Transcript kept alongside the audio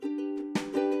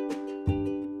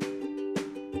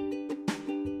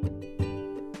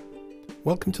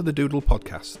Welcome to the Doodle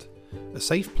podcast, a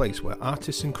safe place where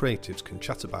artists and creatives can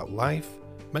chat about life,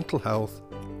 mental health,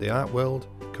 the art world,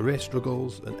 career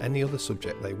struggles and any other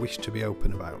subject they wish to be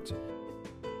open about.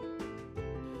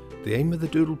 The aim of the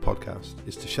Doodle podcast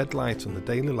is to shed light on the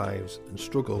daily lives and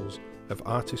struggles of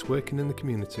artists working in the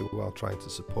community while trying to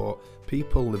support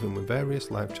people living with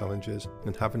various life challenges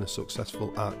and having a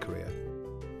successful art career.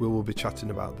 We will be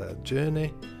chatting about their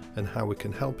journey and how we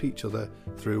can help each other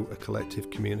through a collective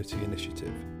community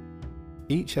initiative.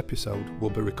 Each episode will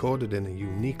be recorded in a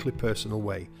uniquely personal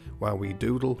way while we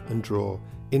doodle and draw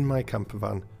in my camper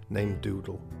van named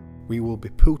Doodle. We will be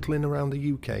pootling around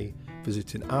the UK,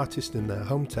 visiting artists in their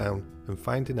hometown and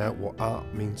finding out what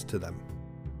art means to them.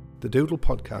 The Doodle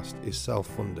podcast is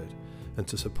self-funded, and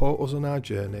to support us on our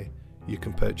journey, you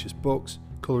can purchase books,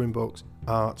 colouring books,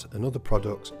 art and other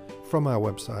products from our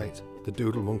website,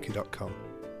 thedoodlemonkey.com.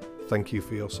 Thank you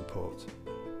for your support.